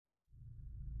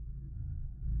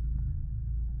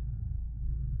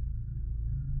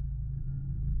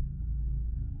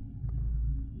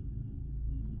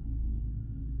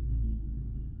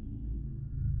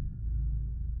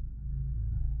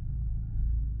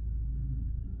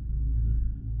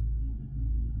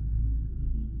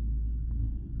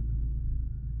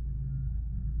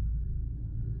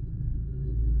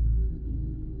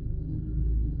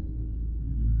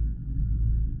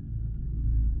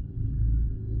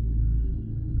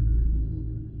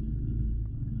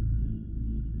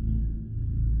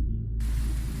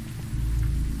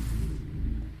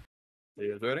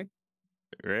guys ready?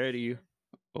 Ready.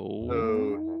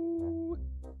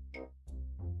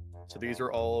 So these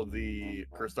are all of the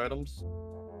cursed items.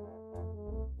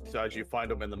 So as you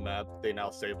find them in the map, they now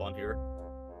save on here.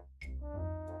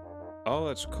 Oh,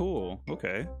 that's cool.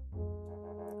 Okay.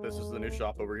 This is the new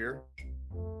shop over here.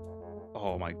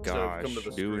 Oh my gosh. So if you come to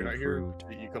the New screen right here, improved.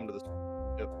 you come to the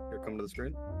here, come to the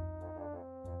screen.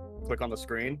 Click on the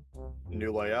screen,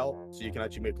 new layout, so you can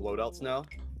actually make loadouts now.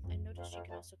 I noticed you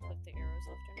can also click the arrows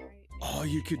left and right. Oh,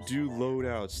 you could do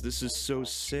loadouts. This is so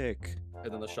sick.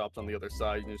 And then the shop's on the other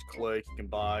side. You can just click, you can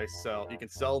buy, sell. You can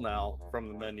sell now from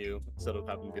the menu instead of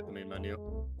having to get the main menu.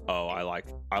 Oh, I like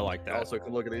that. Also,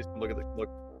 come look at these. Look.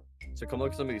 So come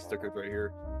look at some of these stickers right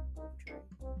here.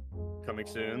 Coming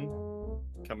soon.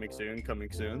 Coming soon.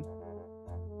 Coming soon.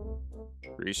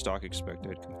 Restock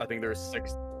expected. I think there's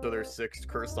 6. So there's 6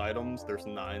 cursed items. There's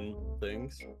 9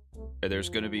 things. And there's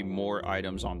gonna be more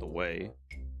items on the way,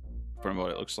 from what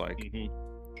it looks like.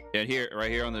 And here, right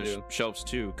here on the shelves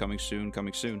too. Coming soon.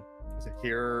 Coming soon. So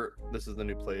here, this is the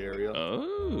new play area.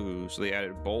 Oh, so they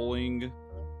added bowling.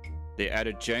 They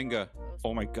added Jenga.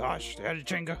 Oh my gosh, they added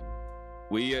Jenga.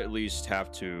 We at least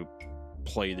have to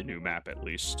play the new map at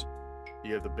least.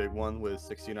 You have the big one with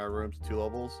 69 rooms, 2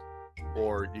 levels,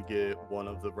 or you get one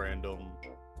of the random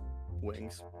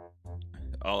wings.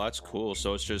 Oh, that's cool.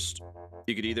 So it's just,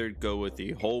 you could either go with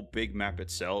the whole big map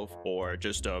itself or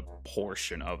just a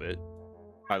portion of it.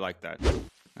 I like that.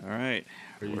 All right,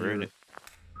 we're in it.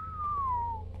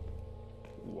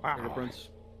 Wow. Fingerprints.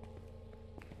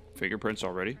 Fingerprints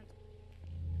already?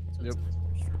 So Yep. it's in this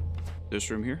first room. This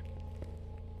room here?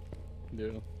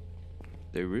 Yeah.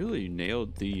 They really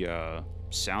nailed the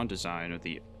sound design of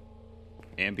the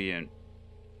ambient.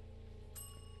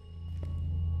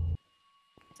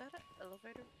 Is that an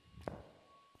elevator?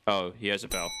 Oh, he has a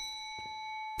bell.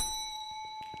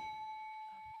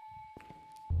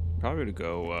 Probably gonna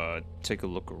go take a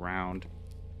look around.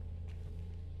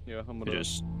 Yeah, I'm To gonna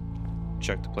just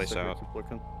check the place sit here, out. keep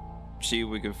looking. See if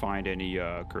we can find any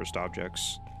cursed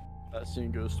objects.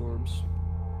 Seeing ghost orbs.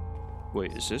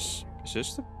 Wait, is this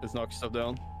the? Let's knock stuff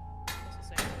down. That's the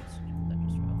same place that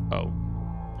just fell. Oh,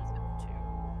 Does it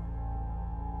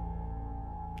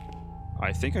too?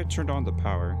 I think I turned on the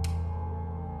power.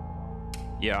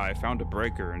 Yeah, I found a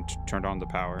breaker and turned on the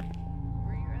power.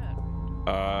 Where you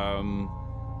at?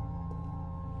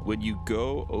 When you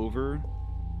go over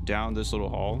down this little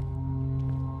hall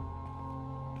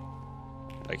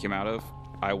I came out of,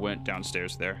 I went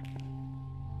downstairs there.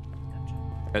 Gotcha.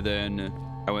 And then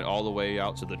I went all the way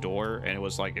out to the door, and it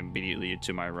was like immediately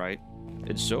to my right.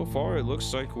 And so far, it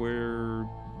looks like we're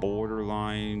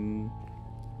borderline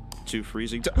to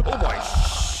freezing. Oh my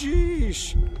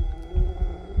sheesh!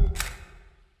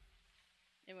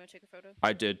 You want to take a photo?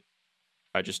 I did.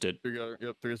 I just did. You got it.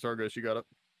 Yep, 3-star ghost. You got it.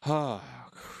 Ah,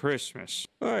 Christmas.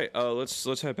 All right,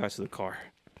 let's head back to the car.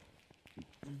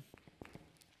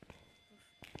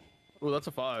 Oh, that's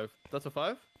a 5. That's a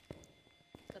 5?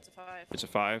 That's a 5. It's a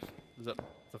 5. Is that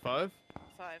it's a 5?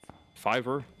 5.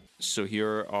 Fiver. So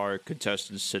here are our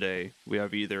contestants today. We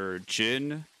have either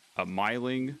Jin, a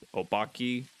Myling,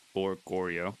 Obaki, or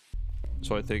Goryo.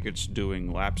 So I think it's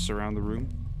doing laps around the room.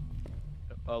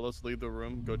 Let's leave the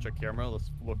room. Go check camera. Let's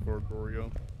look for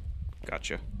Goryo.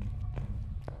 Gotcha.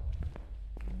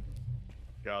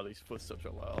 God, these footsteps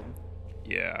are loud.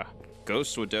 Yeah.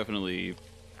 Ghosts would definitely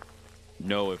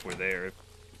know if we're there.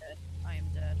 Dead. I am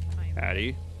dead. I am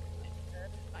Addie?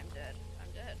 dead. I'm dead. I'm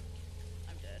dead.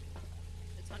 I'm dead.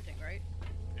 It's hunting, right?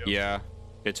 Yep. Yeah,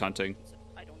 it's hunting. So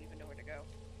I don't even know where to go.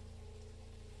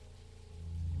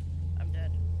 I'm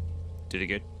dead. Did it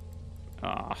get...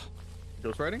 Ah.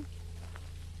 Ghost riding?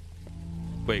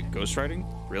 Wait, ghost riding?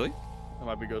 Really? That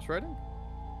might be ghost riding?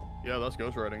 Yeah, that's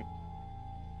ghost riding.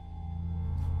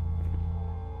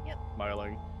 Yep.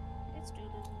 Myling. It's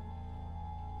doodoo.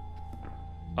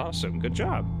 Awesome, good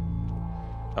job.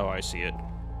 Oh, I see it.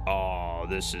 Oh,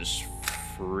 this is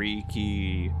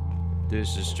freaky.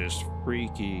 This is just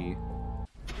freaky.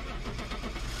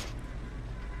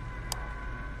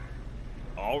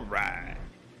 All right.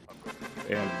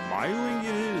 And Myling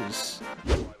it is.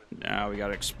 Now we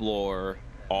gotta explore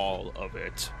all of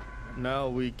it. Now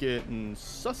we getting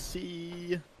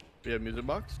sussy. We have music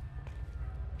box.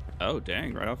 Oh,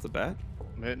 dang, right off the bat.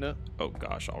 I'm hitting it. Oh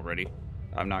gosh, already.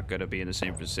 I'm not gonna be in the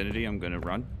same vicinity. I'm gonna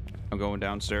run. I'm going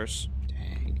downstairs.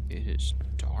 Dang, it is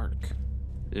dark.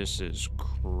 This is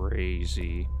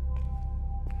crazy.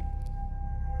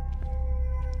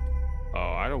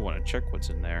 Oh, I don't want to check what's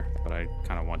in there, but I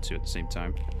kind of want to at the same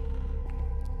time.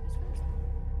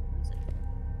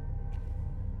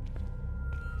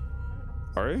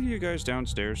 Are any of you guys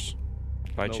downstairs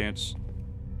by Nope. chance?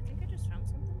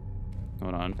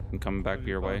 Hold on, I'm coming back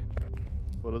your way.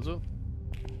 What is it? It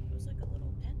was like a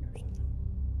little pen or something.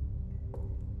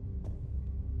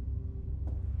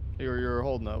 You're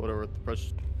holding that, whatever.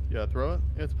 Press. Yeah, throw it.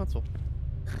 Yeah, it's a pencil.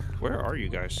 Where are you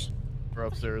guys? We're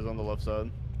upstairs on the left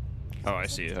side. Oh, I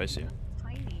see it. I see it.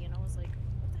 Tiny, and I was like,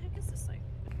 what the heck is this thing?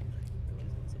 I didn't realize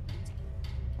it was a pencil.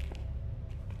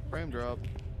 Frame drop.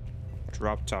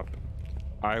 Drop top.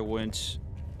 I went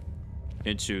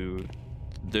into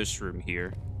this room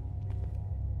here.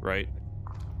 Right?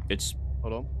 It's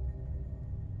Hold on.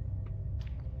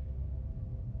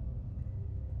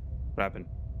 what happened?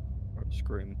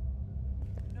 Scream.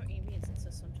 I know ambient says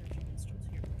sometimes you can still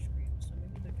hear her scream, so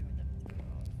maybe they're doing that to throw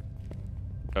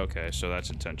it off. Okay, so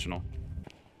that's intentional.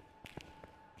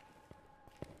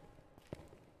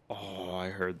 Oh, I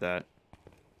heard that.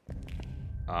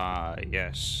 Ah,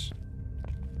 yes.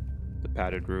 The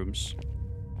padded rooms.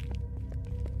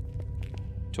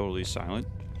 Totally silent.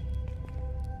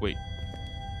 Wait.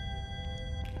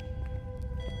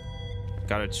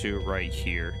 Got a 2 right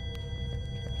here.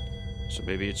 So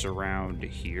maybe it's around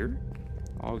here?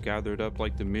 All gathered up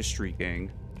like the mystery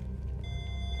gang.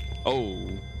 Oh,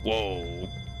 whoa.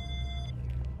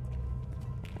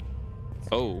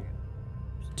 Oh.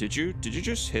 Did you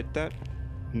just hit that?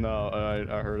 No,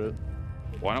 I heard it.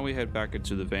 Why don't we head back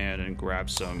into the van and grab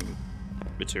some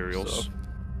materials? So,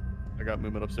 I got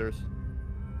movement upstairs.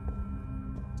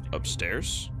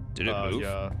 Upstairs? Did it move?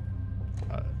 Yeah.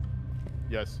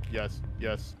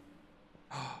 Yes.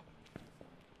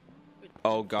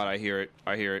 Oh god, I hear it.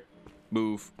 I hear it.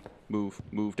 Move.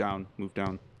 Move down. Move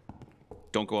down.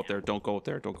 Don't go up there. Don't go up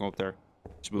there. Don't go up there.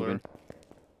 It's moving. Clear.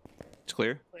 It's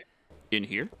clear? Clear. In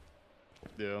here?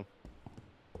 Yeah.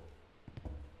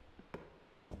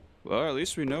 Well, at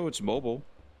least we know it's mobile.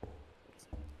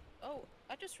 Oh,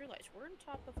 I just realized we're on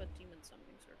top of a demon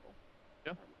summoning circle.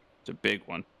 Yeah. It's a big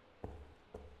one.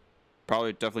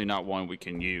 Probably definitely not one we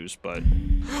can use, but...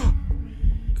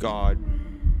 God.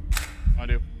 I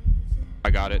do. I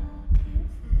got it.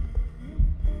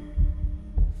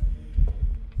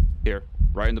 Here.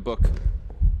 Right in the book.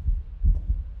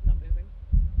 Not moving.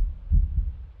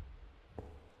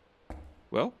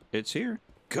 Well, it's here.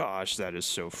 Gosh, that is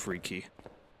so freaky.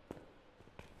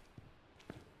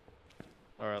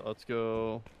 Alright, let's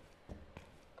go.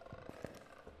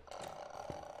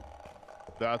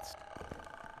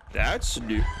 That's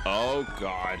new. Oh,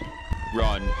 God.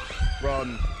 Run.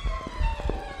 Run.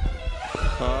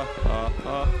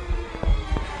 Oh,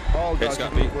 Oh, It's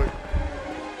God, got me. quick.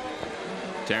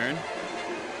 Taryn?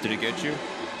 Did it get you?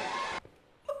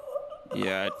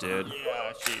 Yeah, it did.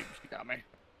 Yeah, she got me.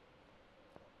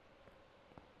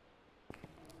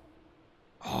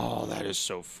 Oh, that is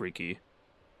so freaky.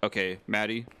 Okay,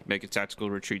 Maddie, make a tactical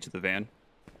retreat to the van.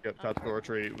 Yep, tactical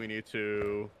retreat. We need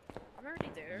to. I'm already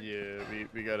there. Yeah,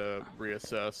 we gotta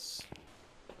reassess.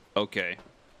 Okay.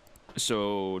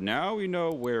 So now we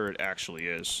know where it actually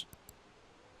is.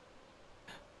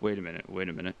 Wait a minute, wait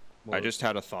a minute. I What? just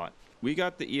had a thought. We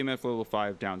got the EMF level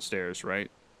 5 downstairs, right?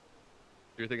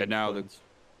 You're thinking And now twins.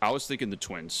 I was thinking the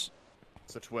twins.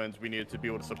 It's the twins. We need to be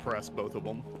able to suppress both of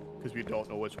them because we don't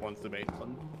know which one's the main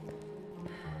one.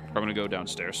 I'm gonna go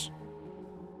downstairs.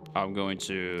 I'm going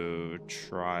to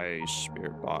try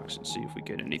Spirit Box and see if we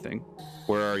get anything.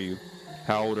 Where are you?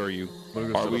 How old are you? I'm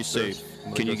gonna go Are sit we upstairs. safe? I'm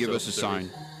gonna Can go you give sit us a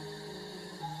upstairs. sign?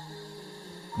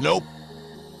 Nope.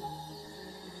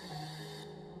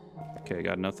 Okay,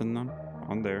 got nothing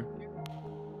on there.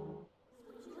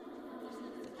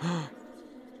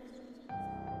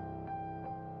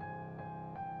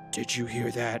 Did you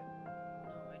hear that?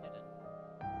 No, I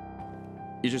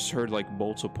didn't. You just heard like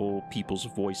multiple people's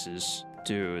voices.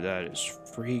 Dude, that is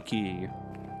freaky.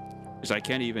 Because I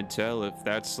can't even tell if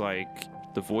that's like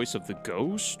the voice of the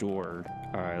ghost or...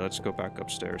 Alright, let's go back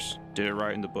upstairs. Did it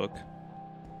write in the book?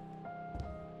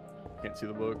 Can't see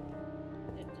the book.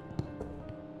 It didn't.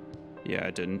 Yeah,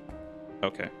 it didn't.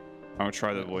 Okay. I'm gonna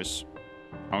try the voice.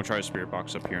 I'm gonna try the spirit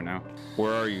box up here now.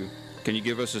 Where are you? Can you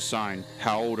give us a sign?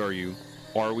 How old are you?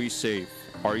 Are we safe?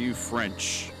 Are you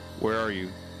French? Where are you?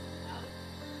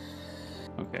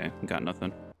 Okay, got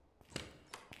nothing.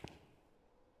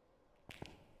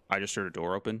 I just heard a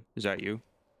door open. Is that you?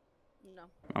 No,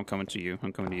 I'm coming to you.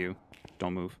 I'm coming to you.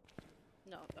 Don't move.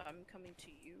 no, I'm coming to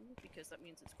you because that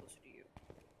means it's closer to you.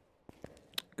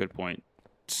 Good point.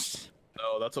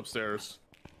 No, that's upstairs.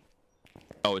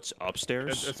 Oh, it's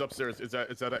upstairs? It's upstairs. It's at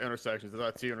an intersection. It's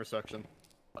at T intersection.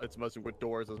 It's messing with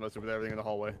doors. It's messing with everything in the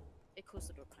hallway. It closed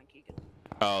the door, Keegan.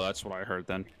 Oh, that's what I heard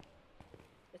then.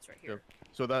 It's right here.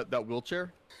 So that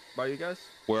wheelchair by you guys?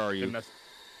 Where are It you? mess-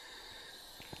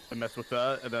 and mess with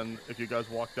that, and then if you guys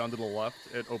walk down to the left,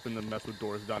 it opened and mess with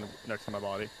doors down next to my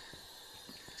body.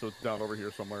 So it's down over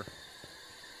here somewhere.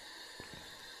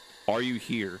 Are you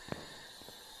here?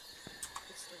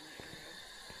 It's still in the area.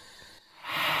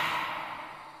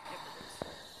 Yep,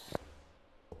 it is.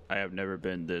 I have never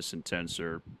been this intense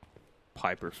or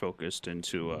hyper-focused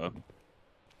into a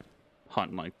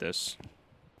hunt like this.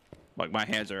 Like, my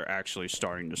hands are actually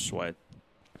starting to sweat.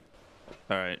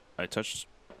 Alright, I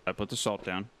put the salt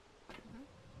down.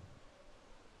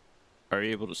 Are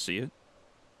you able to see it?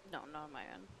 No, not on my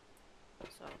end.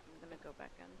 So I'm gonna go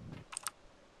back in.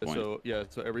 Point. So yeah,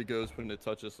 so every ghost when it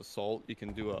touches the salt, you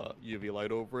can do a UV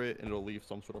light over it, and it'll leave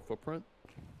some sort of footprint.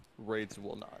 Raids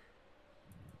will not.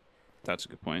 That's a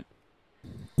good point.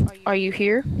 Are you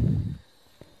here?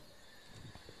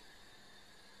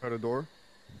 At a door?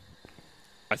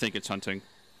 I think it's hunting.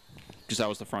 Because that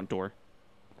was the front door.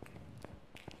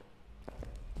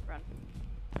 Run.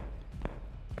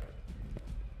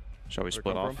 Shall we Where'd it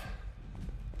split come off?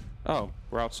 Oh,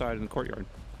 we're outside in the courtyard.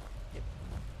 Yep.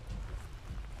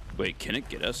 Wait, can it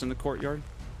get us in the courtyard?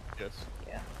 Yes.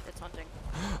 Yeah, it's hunting.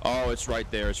 Oh, it's right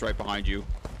there. It's right behind you.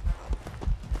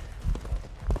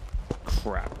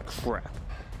 Crap, crap.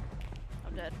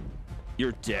 I'm dead.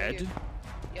 You're dead?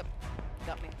 Yep.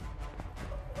 Got me.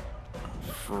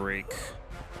 Freak.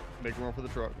 Make room for the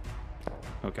truck.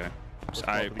 Okay. Let's So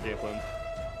call for the game plan.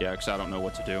 yeah, because I don't know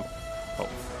what to do. Oh,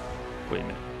 wait a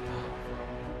minute.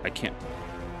 I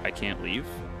can't leave?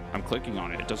 I'm clicking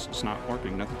on it. It's not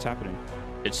working. Nothing's happening.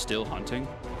 It's still hunting.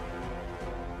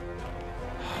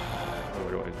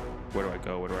 Where do I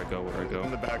go? Where do I go? Where do I It's go?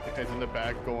 in the back. It's in the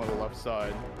back, going on the left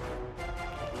side.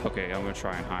 Okay, I'm gonna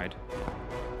try and hide.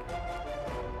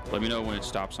 Let me know when it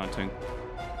stops hunting.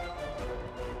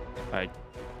 I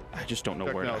just don't know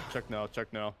Check where now. to... Check now.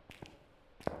 Check now.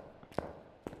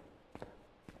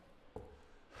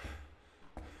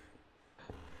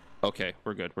 Okay,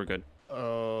 we're good. We're good.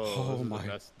 Oh, this is my- a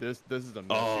mess. This is a messy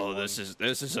Oh, one. this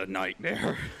is a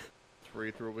nightmare.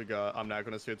 Read through what we got. I'm not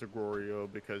gonna say it's a Gorio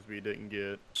because we didn't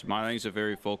get. Smiling's a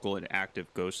very vocal and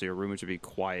active ghost. They are rumored to be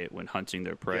quiet when hunting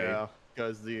their prey. Yeah,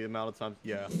 because the amount of times.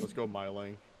 Yeah, let's go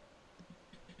Myling.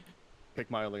 Pick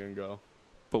Myling and go.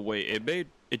 But wait,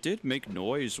 it did make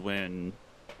noise when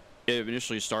it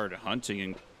initially started hunting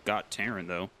and got Terran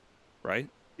though, right?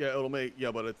 Yeah, it'll make.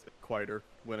 Yeah, but it's quieter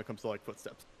when it comes to like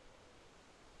footsteps.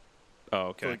 Oh,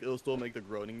 okay. So like it'll still make the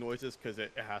groaning noises because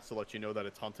it has to let you know that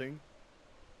it's hunting.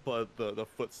 But the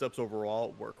footsteps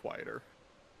overall were quieter.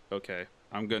 Okay.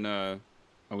 I'm gonna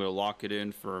lock it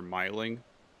in for Myling.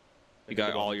 You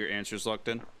got all your answers locked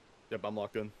in? Yep, I'm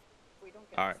locked in. If we don't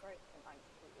get All this right. right, then I'm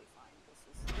completely fine. This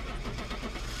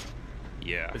is...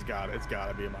 Yeah. It's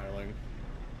gotta be a Myling.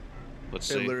 Let's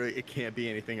It see. literally, it can't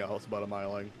be anything else but a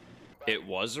Myling. It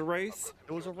was a wraith?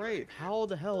 It was a wraith. How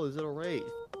the hell is it a wraith?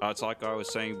 It's like I was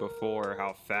saying before,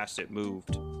 how fast it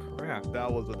moved. Crap.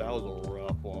 That was a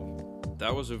rough one.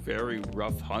 That was a very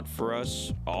rough hunt for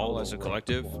us, all as a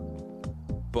collective.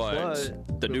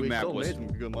 But the new we map still was... made some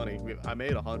good money. I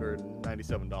made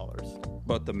 $197.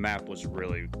 But the map was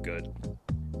really good.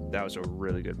 That was a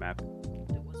really good map. It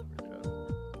was a really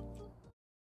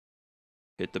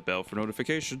Hit the bell for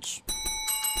notifications.